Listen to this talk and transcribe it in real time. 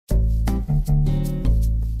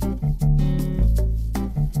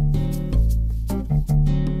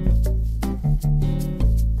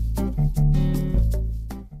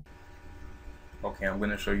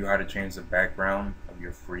going to show you how to change the background of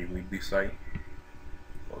your free Weebly site.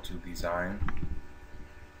 Go to Design.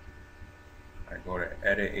 I go to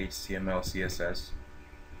Edit HTML CSS.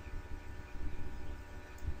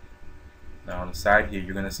 Now on the side here,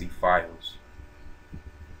 you're going to see Files.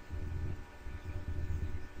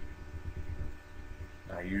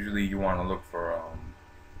 Now usually you want to look for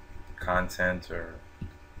content or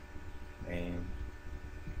name.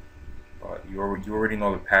 But you already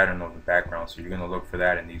know the pattern of the background, so you're going to look for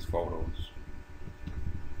that in these photos.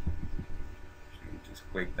 So you just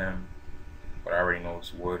click them, but I already know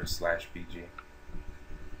it's wood/BG.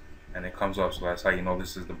 And it comes up, so that's how you know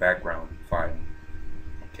this is the background file.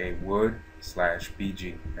 Okay,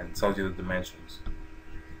 wood/BG, and it tells you the dimensions.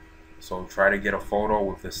 So try to get a photo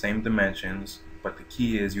with the same dimensions, but the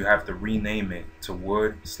key is you have to rename it to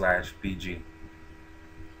wood/BG.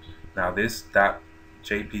 Now this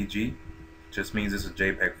 .jpg just means it's a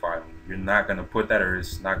JPEG file. You're not going to put that, or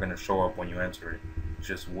it's not going to show up when you enter it. It's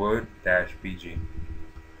just wood-BG.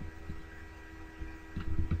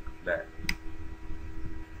 That.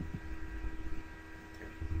 Okay.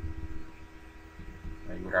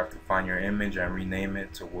 Now you would have to find your image and rename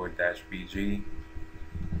it to wood-BG.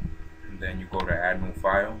 And then you go to Add New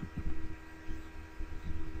File.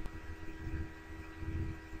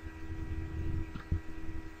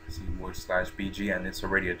 See wood/BG, and it's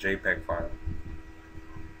already a JPEG file.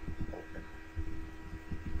 Open.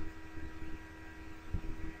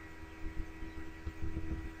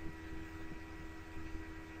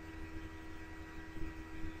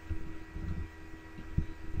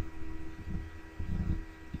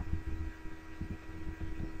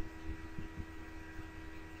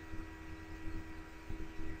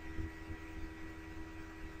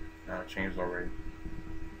 Now it changed already. You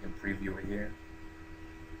can preview it here.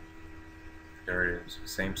 There it is,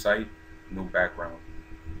 same site, new background.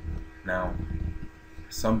 Now,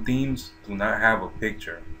 some themes do not have a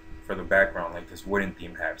picture for the background like this wooden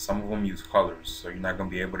theme has. Some of them use colors, so you're not going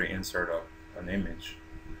to be able to insert an image.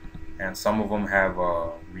 And some of them have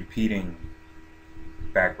a repeating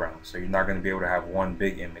background, so you're not going to be able to have one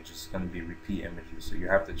big image. It's going to be repeat images. So you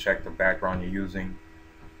have to check the background you're using,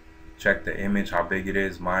 check the image, how big it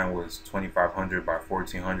is. Mine was 2500 by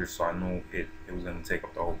 1400, so I knew it was going to take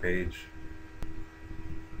up the whole page.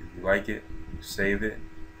 If you like it, save it,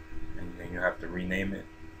 and then you have to rename it.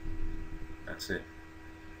 That's it.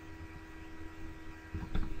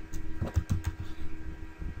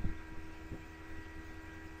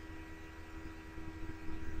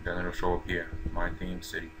 Then it'll show up here, My Theme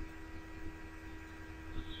City.